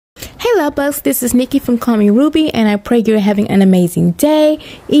Hey Lovebugs, this is Nikki from Call Me Ruby, and I pray you're having an amazing day,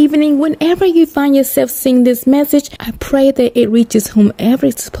 evening, whenever you find yourself seeing this message. I pray that it reaches whomever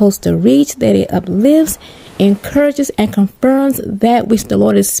it's supposed to reach, that it uplifts, encourages, and confirms that which the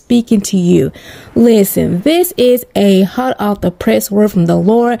Lord is speaking to you. Listen, this is a hot off the press word from the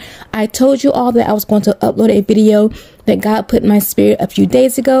Lord. I told you all that I was going to upload a video that God put in my spirit a few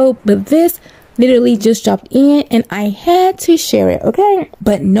days ago, but this literally just dropped in and I had to share it, okay?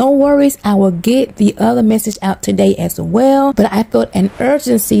 But no worries, I will get the other message out today as well, but I felt an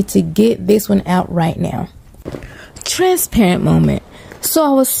urgency to get this one out right now. Transparent moment. So I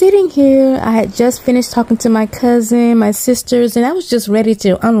was sitting here, I had just finished talking to my cousin, my sisters, and I was just ready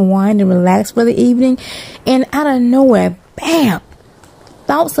to unwind and relax for the evening, and out of nowhere, bam,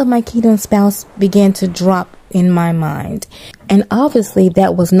 thoughts of my kingdom spouse began to drop in my mind. And obviously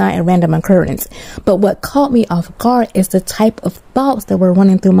that was not a random occurrence, but what caught me off guard is the type of thoughts that were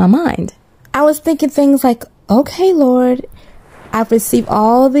running through my mind. I was thinking things like, okay, Lord, I've received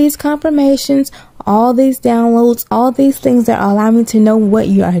all these confirmations, all these downloads, all these things that allow me to know what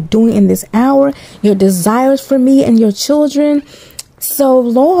you are doing in this hour, your desires for me and your children. So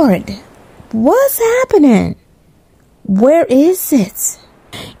Lord, what's happening? Where is it?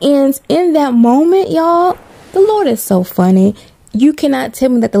 And in that moment, y'all, the Lord is so funny. You cannot tell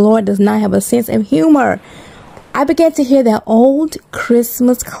me that the Lord does not have a sense of humor. I began to hear that old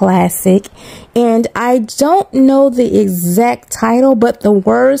Christmas classic, and I don't know the exact title, but the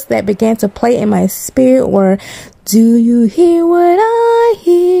words that began to play in my spirit were, "Do you hear what I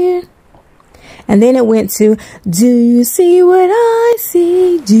hear?" And then it went to, "Do you see what I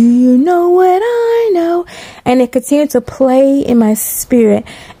see? Do you know what I know?" And it continued to play in my spirit.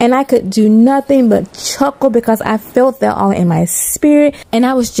 And I could do nothing but chuckle because I felt that all in my spirit. And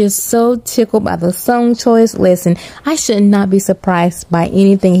I was just so tickled by the song choice. Listen, I should not be surprised by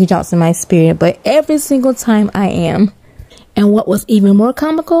anything he drops in my spirit, but every single time I am. And what was even more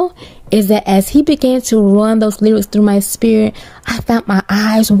comical is that as he began to run those lyrics through my spirit, I found my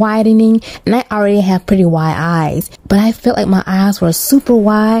eyes widening, and I already have pretty wide eyes, but I felt like my eyes were super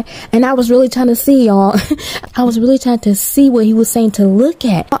wide, and I was really trying to see, y'all. I was really trying to see what he was saying to look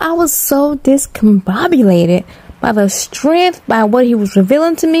at. I was so discombobulated by the strength, by what he was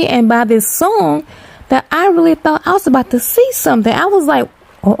revealing to me, and by this song that I really thought I was about to see something. I was like,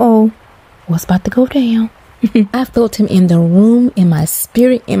 uh-oh, what's about to go down? I felt him in the room, in my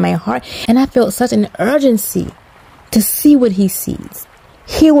spirit, in my heart, and I felt such an urgency to see what he sees,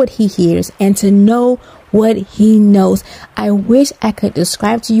 hear what he hears, and to know what he knows. I wish I could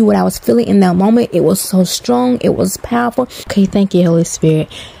describe to you what I was feeling in that moment. It was so strong. It was powerful. Okay, thank you, Holy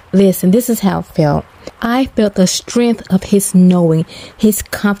Spirit. Listen, this is how it felt. I felt the strength of his knowing, his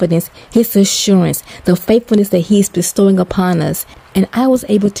confidence, his assurance, the faithfulness that he is bestowing upon us. And I was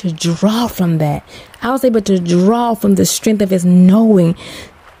able to draw from that. I was able to draw from the strength of his knowing,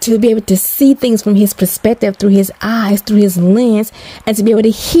 to be able to see things from his perspective, through his eyes, through his lens, and to be able to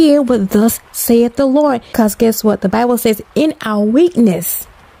hear what thus saith the Lord. Because guess what? The Bible says, in our weakness,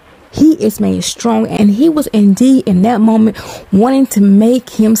 he is made strong. And he was indeed in that moment wanting to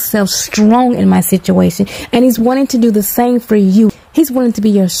make himself strong in my situation. And he's wanting to do the same for you. He's wanting to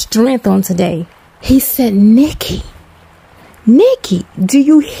be your strength on today. He said, Nikki, do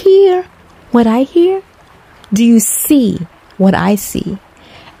you hear what I hear? Do you see what I see?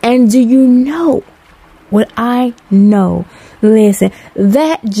 And do you know what I know? Listen,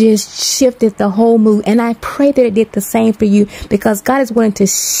 that just shifted the whole mood, and I pray that it did the same for you, because God is wanting to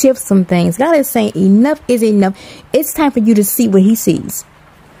shift some things. God is saying enough is enough. It's time for you to see what he sees.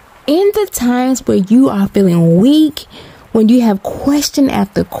 In the times where you are feeling weak, when you have question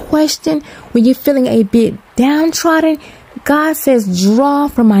after question, when you're feeling a bit downtrodden, God says, draw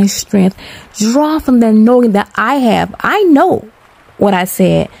from my strength, draw from the knowing that I have. I know what I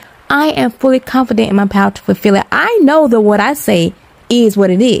said. I am fully confident in my power to fulfill it. I know that what I say is what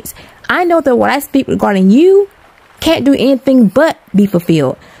it is. I know that what I speak regarding you can't do anything but be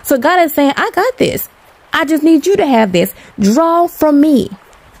fulfilled. So God is saying, I got this. I just need you to have this. Draw from me.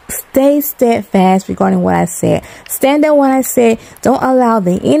 Stay steadfast regarding what I said. Stand on what I said. Don't allow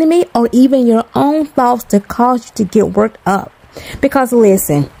the enemy or even your own thoughts to cause you to get worked up. Because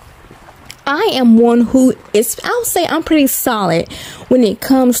listen, I am one who is, I'll say I'm pretty solid when it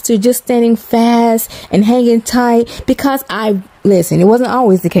comes to just standing fast and hanging tight, because listen, it wasn't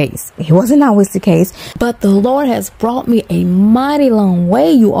always the case. It wasn't always the case, but the Lord has brought me a mighty long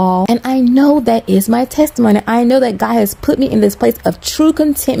way, you all. And I know that is my testimony. I know that God has put me in this place of true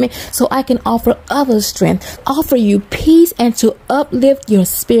contentment so I can offer others strength, offer you peace, and to uplift your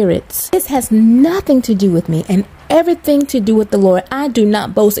spirits. This has nothing to do with me and everything to do with the Lord. I do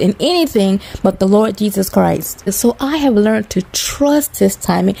not boast in anything but the Lord Jesus Christ. So I have learned to trust His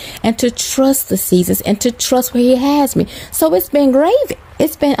timing and to trust the seasons and to trust where He has me. So it's been gravy.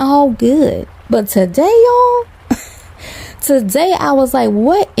 It's been all good. But today, y'all, today I was like,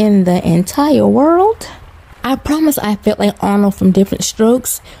 what in the entire world? I promise I felt like Arnold from Different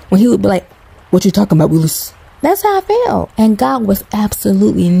Strokes when he would be like, what you talking about, Willis? That's how I felt. And God was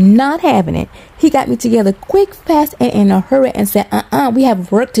absolutely not having it. He got me together quick, fast, and in a hurry and said, we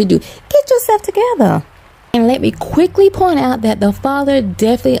have work to do. Get yourself together. And let me quickly point out that the Father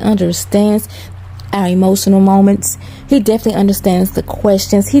definitely understands our emotional moments. He definitely understands the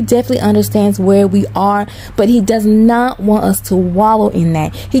questions. He definitely understands where we are, but He does not want us to wallow in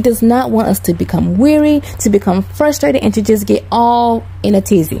that. He does not want us to become weary, to become frustrated, and to just get all in a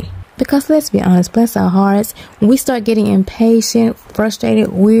tizzy. Because let's be honest, bless our hearts, when we start getting impatient,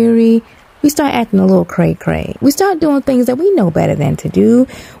 frustrated, weary, we start acting a little cray-cray. We start doing things that we know better than to do.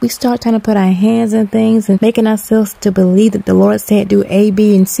 We start trying to put our hands in things and making ourselves to believe that the Lord said do A,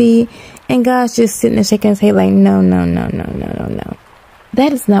 B, and C. And God's just sitting there shaking His head like, no.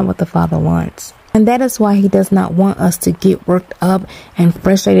 That is not what the Father wants. And that is why He does not want us to get worked up and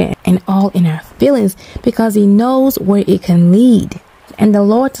frustrated and all in our feelings, because He knows where it can lead. And the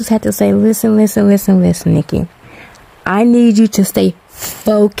Lord just had to say, listen, Nikki. I need you to stay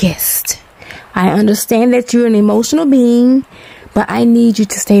focused. I understand that you're an emotional being, but I need you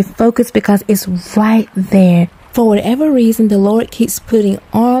to stay focused because it's right there. For whatever reason, the Lord keeps putting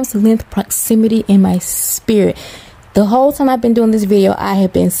arm's length proximity in my spirit. The whole time I've been doing this video, I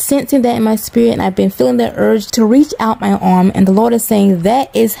have been sensing that in my spirit, and I've been feeling the urge to reach out my arm. And the Lord is saying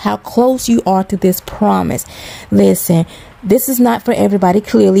that is how close you are to this promise. Listen, this is not for everybody,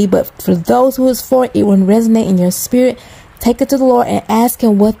 clearly, but for those who is for it, it will resonate in your spirit. Take it to the Lord and ask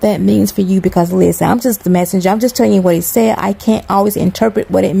Him what that means for you. Because listen, I'm just the messenger. I'm just telling you what He said. I can't always interpret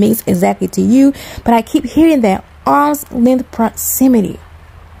what it means exactly to you, but I keep hearing that arm's length proximity.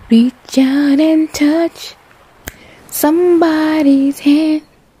 Reach out and touch somebody's hand.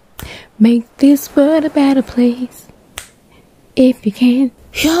 Make this world a better place if you can.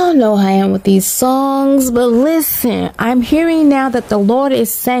 Y'all know how I am with these songs, but listen, I'm hearing now that the Lord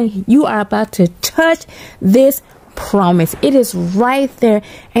is saying you are about to touch this promise. It is right there,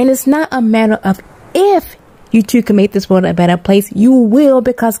 and it's not a matter of if you two can make this world a better place. You will,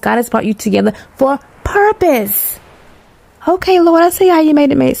 because God has brought you together for purpose. Okay, Lord, I see how you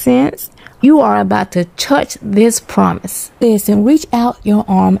made it make sense. You are about to touch this promise. Listen, reach out your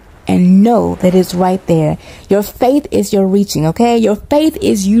arm and know that it's right there. Your faith is your reaching, okay? Your faith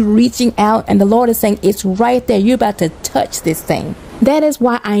is you reaching out, and the Lord is saying it's right there. You're about to touch this thing. That is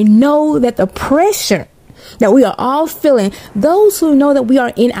why I know that the pressure that we are all feeling, those who know that we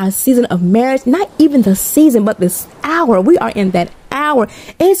are in our season of marriage, not even the season, but this hour, we are in that hour.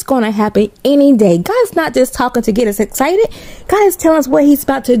 It's going to happen any day. God's not just talking to get us excited. God is telling us what He's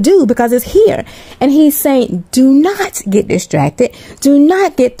about to do, because it's here. And He's saying, do not get distracted. Do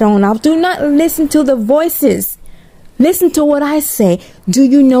not get thrown off. Do not listen to the voices. Listen to what I say. Do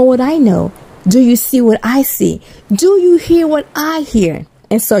you know what I know? Do you see what I see? Do you hear what I hear?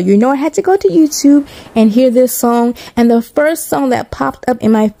 And so, you know, I had to go to YouTube and hear this song. And the first song that popped up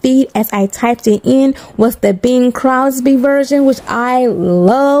in my feed as I typed it in was the Bing Crosby version, which I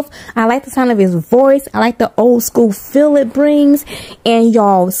love. I like the sound of his voice. I like the old school feel it brings. And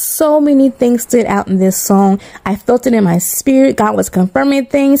y'all, so many things stood out in this song. I felt it in my spirit. God was confirming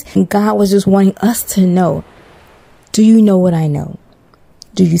things, and God was just wanting us to know, do you know what I know?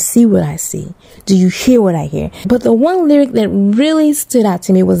 Do you see what I see? Do you hear what I hear? But the one lyric that really stood out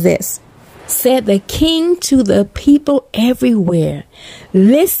to me was this. Said the King to the people everywhere,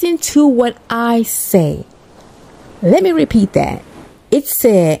 listen to what I say. Let me repeat that. It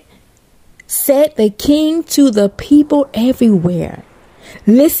said the King to the people everywhere,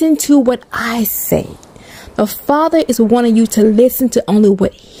 listen to what I say. The Father is wanting you to listen to only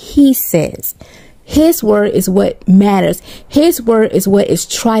what He says. His word is what matters. His word is what is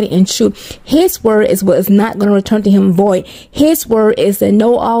tried and true. His word is what is not going to return to Him void. His word is the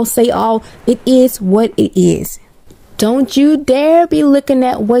know all, say all. It is what it is. Don't you dare be looking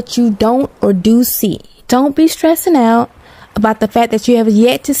at what you don't or do see. Don't be stressing out about the fact that you have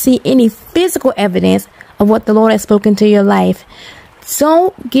yet to see any physical evidence of what the Lord has spoken to your life.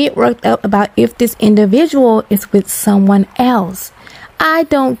 Don't get worked up about if this individual is with someone else. I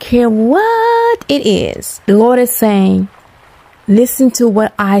don't care what it is. The Lord is saying, listen to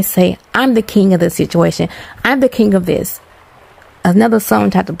what I say. I'm the king of the situation. I'm the king of this. Another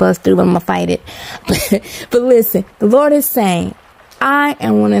song tried to bust through, but I'm going to fight it. But listen, the Lord is saying, I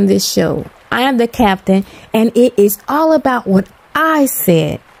am running this show. I am the captain, and it is all about what I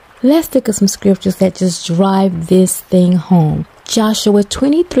said. Let's look at some scriptures that just drive this thing home. Joshua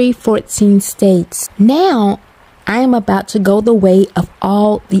 23:14 states, "Now I am about to go the way of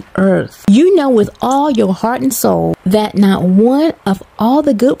all the earth. You know with all your heart and soul that not one of all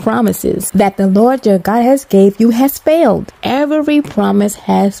the good promises that the Lord your God has gave you has failed. Every promise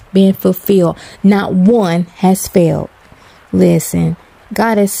has been fulfilled. Not one has failed." Listen,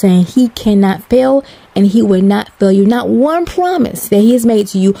 God is saying he cannot fail, and he will not fail you. Not one promise that he has made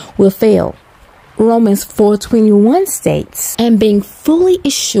to you will fail. Romans 4:21 states, "And being fully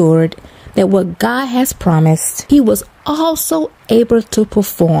assured that what God has promised, he was also able to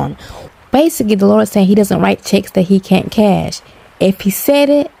perform." Basically, the Lord is saying he doesn't write checks that he can't cash. If he said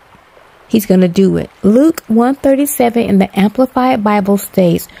it, he's going to do it. Luke 1:37 in the Amplified Bible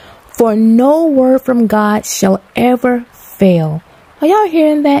states, "For no word from God shall ever fail." Are y'all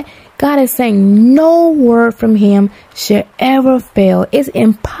hearing that? God is saying no word from him shall ever fail. It's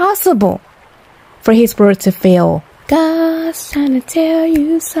impossible for his word to fail. God's trying to tell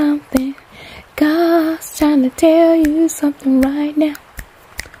you something. God's trying to tell you something right now.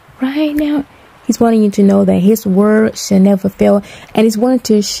 Right now. He's wanting you to know that his word shall never fail. And he's wanting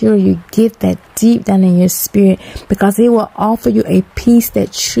to assure you, get that deep down in your spirit, because it will offer you a peace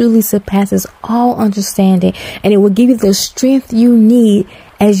that truly surpasses all understanding. And it will give you the strength you need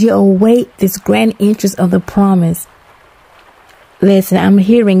as you await this grand entrance of the promise. Listen, I'm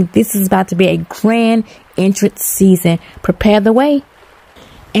hearing this is about to be a grand entrance season. Prepare the way.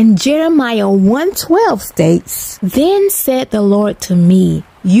 And Jeremiah 1:12 states, "Then said the Lord to me,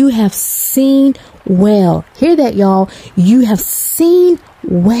 you have seen well." Hear that, y'all. You have seen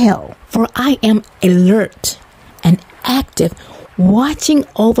well. "For I am alert and active, watching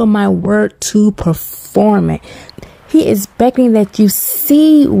over my word to perform it." He is beckoning that you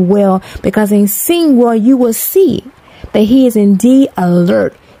see well, because in seeing well, you will see that he is indeed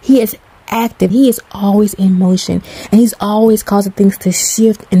alert. He is active. He is always in motion, and he's always causing things to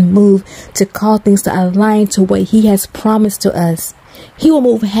shift and move, to cause things to align to what he has promised to us. He will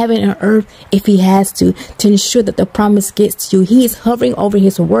move heaven and earth if he has to ensure that the promise gets to you. He is hovering over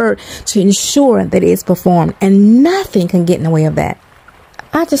his word to ensure that it is performed, and nothing can get in the way of that.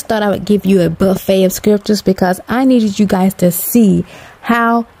 I just thought I would give you a buffet of scriptures because I needed you guys to see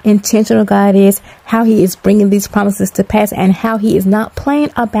how intentional God is, how he is bringing these promises to pass, and how he is not playing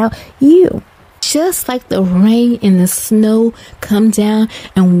about you. Just like the rain and the snow come down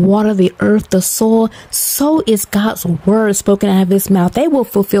and water the earth, the soil, so is God's word spoken out of his mouth. They will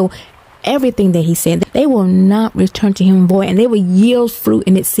fulfill everything that he said. They will not return to him void, and they will yield fruit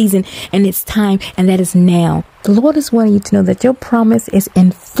in its season and its time, and that is now. The Lord is wanting you to know that your promise is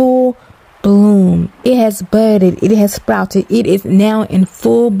in full bloom. It has budded, it has sprouted, it is now in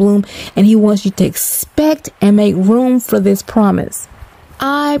full bloom, and he wants you to expect and make room for this promise.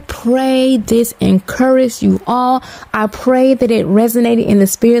 I pray this encouraged you all. I pray that it resonated in the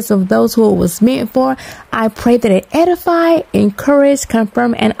spirits of those who it was meant for. I pray that it edified, encouraged,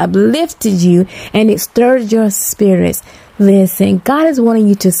 confirmed, and uplifted you, and it stirred your spirits. Listen, God is wanting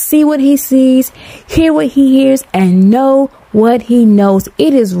you to see what he sees, hear what he hears, and know what he knows.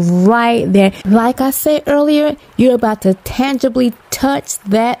 It is right there. Like I said earlier, you're about to tangibly touch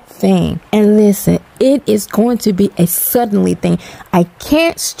that thing. And listen, it is going to be a suddenly thing. I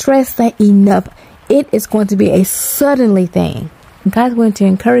can't stress that enough. It is going to be a suddenly thing. God's going to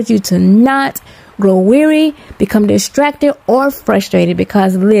encourage you to not grow weary, become distracted, or frustrated,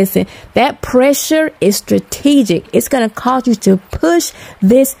 because listen, that pressure is strategic. It's going to cause you to push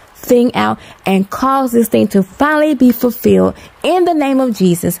this thing out and cause this thing to finally be fulfilled in the name of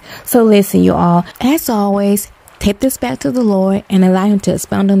Jesus. So listen, you all, as always, take this back to the Lord and allow him to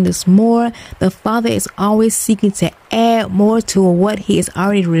expound on this more. The Father is always seeking to add more to what he has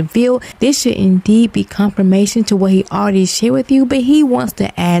already revealed. This should indeed be confirmation to what he already shared with you, but he wants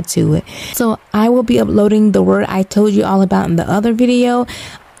to add to it. So I will be uploading the word I told you all about in the other video.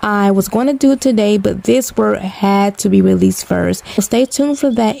 I was going to do it today, but this word had to be released first. So stay tuned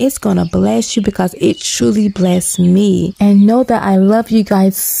for that. It's going to bless you because it truly blessed me. And know that I love you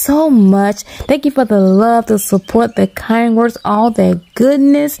guys so much. Thank you for the love, the support, the kind words, all that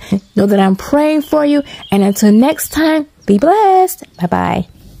goodness. Know that I'm praying for you. And until next time, be blessed. Bye-bye.